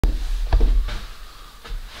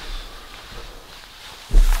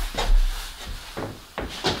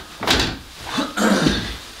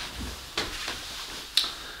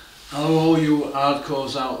Hello all you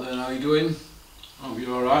hardcores out there, how you doing? Hope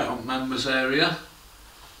you're alright on members area.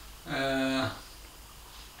 Got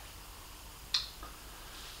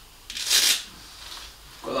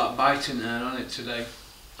that bite in there on it today.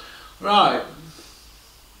 Right,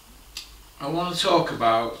 I want to talk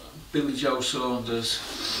about Billy Joe Saunders.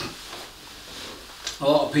 A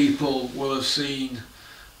lot of people will have seen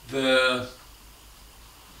the,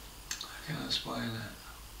 I can't explain it,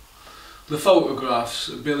 the photographs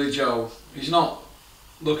of Billy Joe. He's not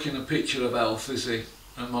looking a picture of health, is he,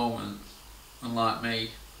 at the moment? Unlike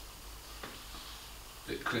me.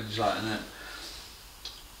 Bit cringe like, isn't it?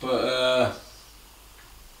 But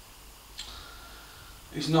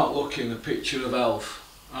he's not looking a picture of health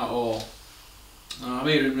at all. Now, I'm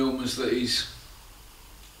hearing rumours that he's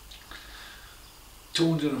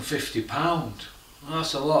 £250. Well,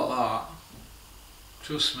 that's a lot, that.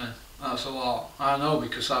 Trust me. That's a lot. I know,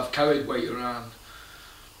 because I've carried weight around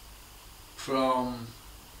from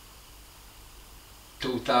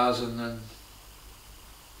 2000 and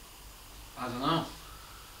I don't know,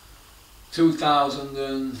 2000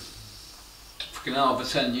 and fucking hell, over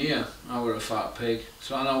 10 years I were a fat pig,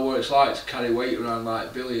 so I know what it's like to carry weight around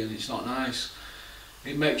like Billy, and it's not nice.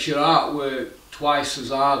 It makes your heart work twice as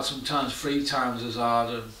hard, sometimes 3 times as hard,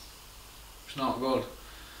 and it's not good.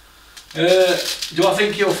 Do I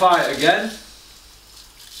think he'll fight again?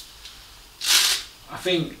 I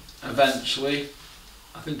think eventually,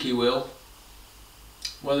 I think he will.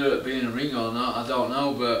 Whether it be in a ring or not, I don't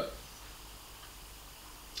know, but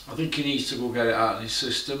I think he needs to go get it out of his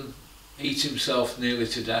system, eat himself nearly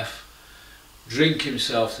to death, drink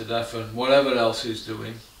himself to death, and whatever else he's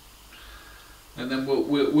doing. And then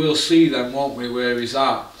we'll see then, won't we, where he's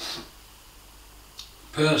at.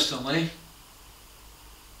 Personally,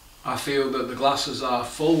 I feel that the glasses are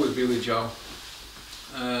full with Billy Joe.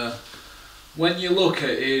 When you look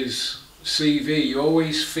at his CV, you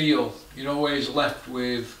always feel, you're always left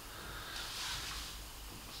with,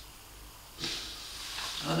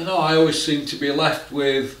 I don't know, I always seem to be left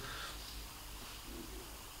with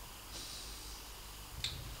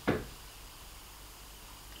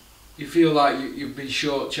you feel like you've been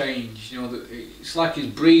shortchanged. You know, it's like he's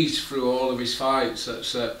breezed through all of his fights,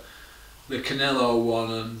 except the Canelo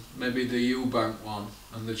one and maybe the Eubank one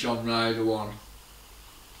and the John Ryder one.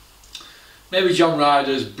 Maybe John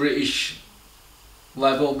Ryder's British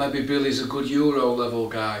level, maybe Billy's a good Euro level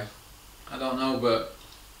guy. I don't know, but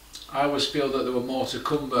I always feel that there were more to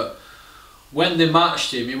come. But when they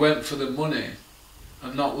matched him, he went for the money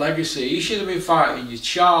and not legacy. He should have been fighting your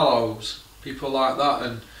Charlos, people like that,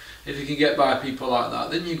 and if you can get by people like that,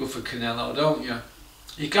 then you go for Canelo, don't you?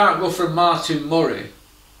 You can't go from Martin Murray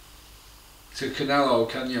to Canelo,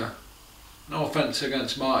 can you? No offence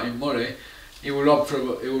against Martin Murray, he was robbed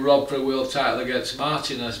for a world title against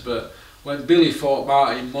Martinez, but when Billy fought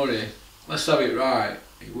Martin Murray, let's have it right,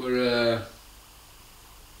 it were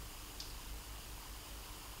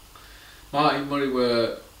Martin Murray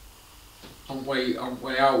were on way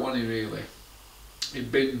out, wasn't he, really?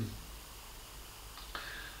 He'd been,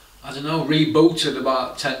 I don't know, rebooted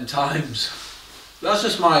about 10 times. That's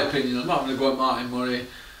just my opinion. I'm not going to go at Martin Murray.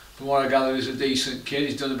 From what I gather, he's a decent kid.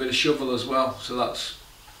 He's done a bit of shovel as well, so that's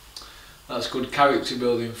good character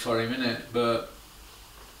building for him, isn't it? But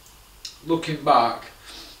looking back,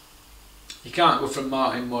 you can't go from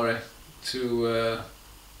Martin Murray to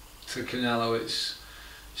Canelo. It's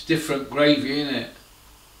different gravy, isn't it?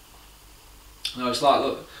 No, it's like,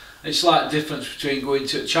 look, it's like the difference between going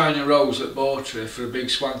to China Rose at Bawtry for a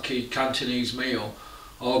big swanky Cantonese meal,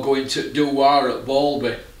 or going to Douar at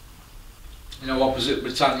Balby, you know, opposite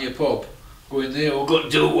Britannia pub. Going there, we've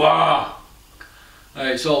got Douar.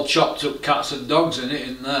 It's all chopped up cats and dogs in it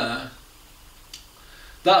in there.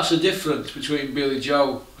 That's the difference between Billy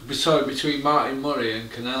Joe, sorry, between Martin Murray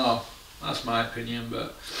and Canelo. That's my opinion,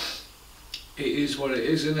 but it is what it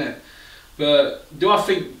is, isn't it? But do I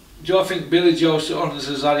think Billy Joe Saunders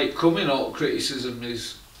has had it coming, all criticism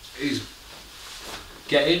is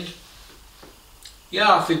getting?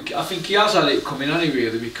 Yeah, I think he has had it coming, hasn't he,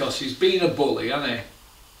 really, because he's been a bully, hasn't he?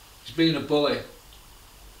 He's been a bully.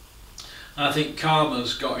 And I think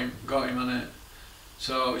karma's got him on it.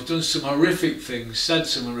 So he's done some horrific things, said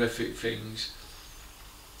some horrific things.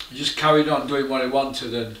 He just carried on doing what he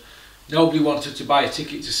wanted, and nobody wanted to buy a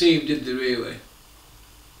ticket to see him, did they, really?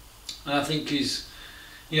 And I think he's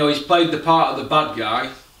played the part of the bad guy,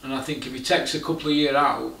 and I think if he takes a couple of years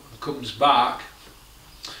out and comes back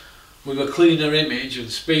with a cleaner image and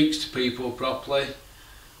speaks to people properly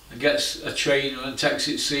and gets a trainer and takes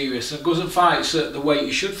it serious and goes and fights at the weight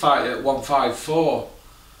he should fight at 154,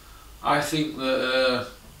 I think that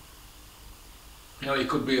You know, he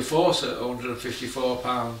could be a force at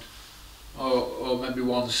 £154 or maybe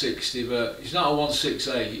 160, but he's not a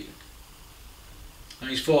 168. And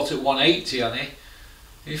he's fought at 180, hasn't he?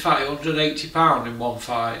 He fought £180 in one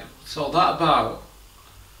fight. So that about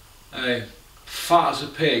a fat as a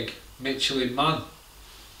pig Michelin man.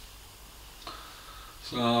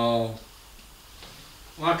 So,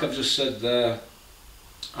 like I've just said there,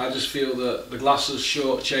 I just feel that the glass has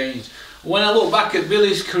shortchanged. When I look back at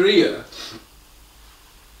Billy's career,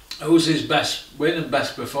 who was his best win and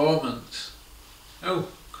best performance? Oh,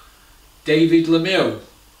 David Lemieux.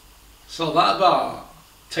 So that about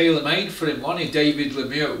tailor-made for him, wasn't he, David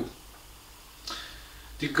Lemieux?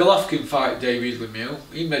 Did Golovkin fight David Lemieux?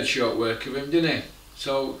 He made short work of him, didn't he?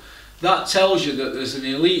 So that tells you that there's an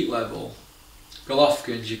elite level,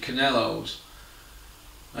 Golovkins, your Canelos,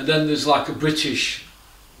 and then there's like a British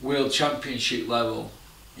World Championship level,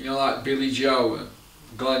 you know, like Billy Joe and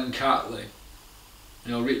Glenn Catley,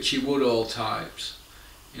 you know, Richie Woodall types.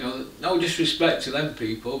 You know, no disrespect to them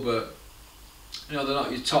people, but you know, they're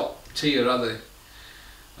not your top tier, are they?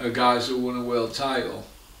 Guys who won a world title.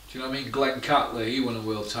 Do you know what I mean? Glenn Catley, he won a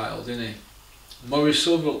world title, didn't he? Murray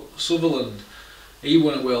Sutherland, he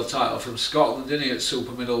won a world title from Scotland, didn't he, at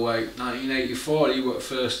super middleweight. 1984, he was the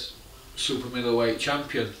first super middleweight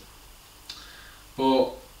champion.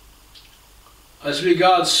 But as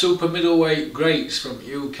regards super middleweight greats from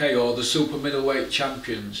UK, or the super middleweight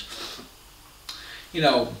champions, you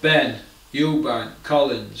know, Ben, Eubank,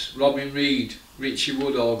 Collins, Robin Reid, Richie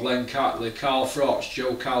Woodall, Glenn Catley, Carl Froch,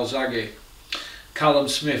 Joe Calzaghe, Callum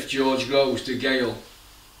Smith, George Groves, De Gale,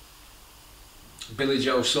 Billy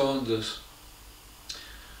Joe Saunders.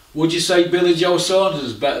 Would you say Billy Joe Saunders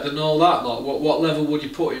is better than all that lot? What level would you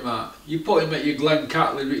put him at? You put him at your Glenn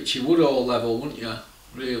Catley, Richie Woodall level, wouldn't you?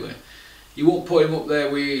 Really? You won't put him up there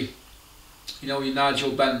with, you know, your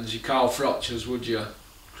Nigel Benns, your Carl Frochers, would you?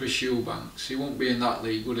 Chris Eubanks. He won't be in that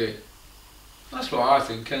league, would he? That's what I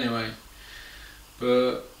think anyway.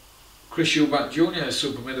 But Chris Eubank Jr. is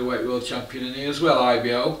super middleweight world champion in here as well,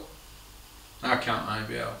 IBO. I count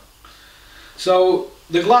IBO. So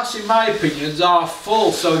the glass, in my opinions, are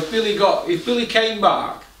full. So if Billy came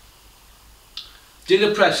back, did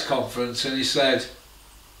a press conference and he said,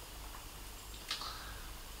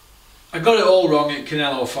 I got it all wrong at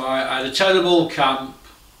Canelo fight, I had a terrible camp,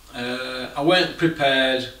 I weren't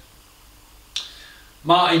prepared,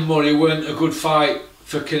 Martin Murray weren't a good fight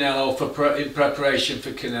for Canelo, in preparation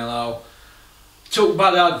for Canelo, took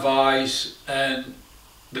bad advice and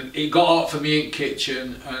it got hot for me in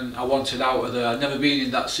kitchen and I wanted out of there. I'd never been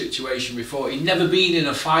in that situation before. He'd never been in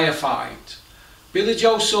a firefight. Billy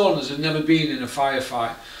Joe Saunders had never been in a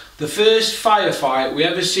firefight. The first firefight we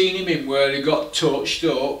ever seen him in where he got touched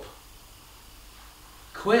up,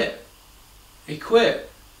 quit. He quit.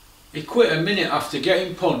 He quit a minute after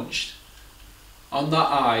getting punched on that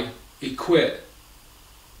eye. He quit.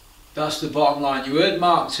 That's the bottom line. You heard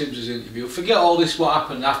Mark Tibbs' interview. Forget all this what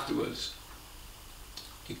happened afterwards.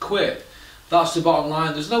 He quit. That's the bottom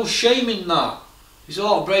line. There's no shame in that. He's a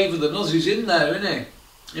lot braver than us. He's in there, isn't he?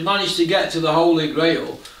 He managed to get to the Holy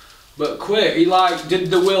Grail, but quit. He like did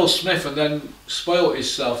the Will Smith and then spoilt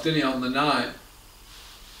himself, didn't he, on the night?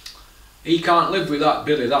 He can't live with that,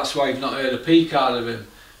 Billy. That's why you've not heard a peep out of him.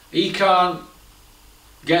 He can't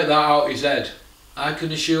get that out his head. I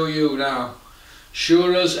can assure you now.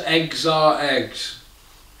 Sure as eggs are eggs.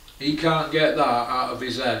 He can't get that out of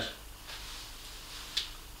his head.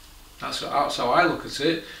 That's how I look at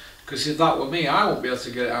it. Because if that were me, I wouldn't be able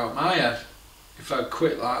to get it out of my head if I'd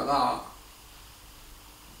quit like that.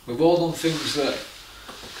 We've all done things that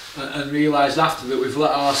and realised after that we've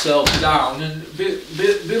let ourselves down, and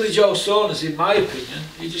Billy Joe Saunders, in my opinion,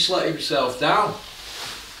 he just let himself down.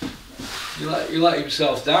 He let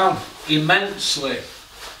himself down immensely.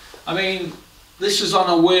 I mean, this is on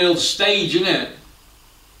a world stage, isn't it?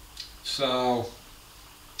 So,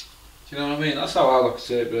 do you know what I mean? That's how I look at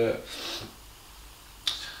it. But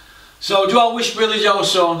so, do I wish Billy Joe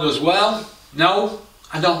Saunders well? No,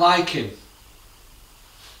 I don't like him.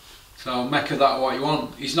 So make of that what you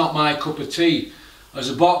want. He's not my cup of tea. As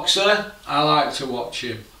a boxer, I like to watch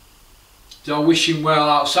him. Do I wish him well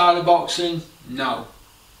outside of boxing? No.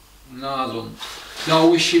 No, I don't. Do I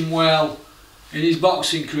wish him well in his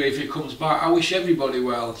boxing career if he comes back? I wish everybody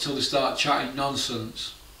well until they start chatting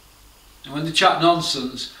nonsense. And when they chat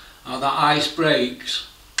nonsense and that ice breaks,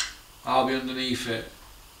 I'll be underneath it.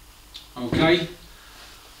 Okay?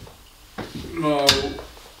 Oh.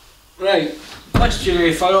 Right. Question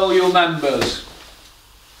here for all you members.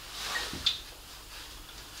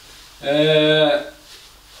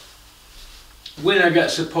 Winner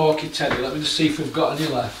gets a porky teddy. Let me just see if we've got any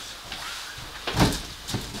left.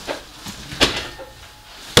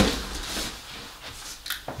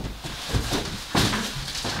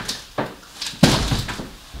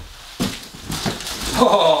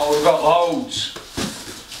 Oh, we've got loads.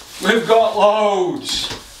 We've got loads.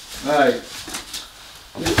 Right.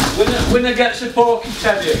 Winner gets a porky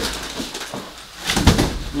teddy.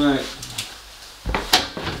 Right.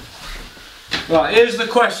 Right, here's the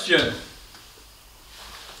question.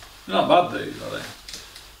 They're not bad, these, are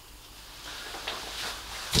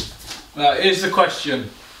they? Right, here's the question.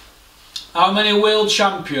 How many world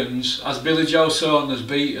champions has Billy Joe Saunders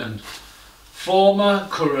beaten? Former,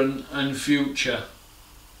 current and future.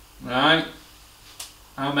 Right?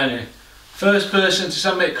 How many? First person to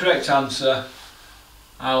send me a correct answer,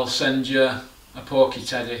 I'll send you a porky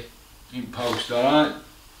teddy in post, alright?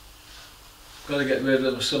 Got to get rid of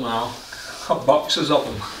them somehow. Got boxes of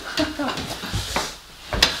them.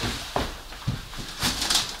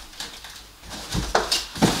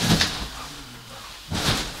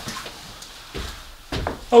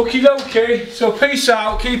 Okie dokie, so peace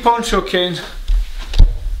out, keep on trucking,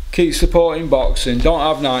 keep supporting boxing, don't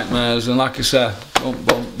have nightmares, and like I said, bump,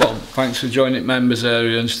 bump, bump. Thanks for joining members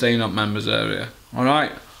area and staying up members area.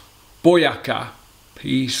 Alright, boyaka,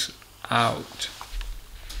 peace out.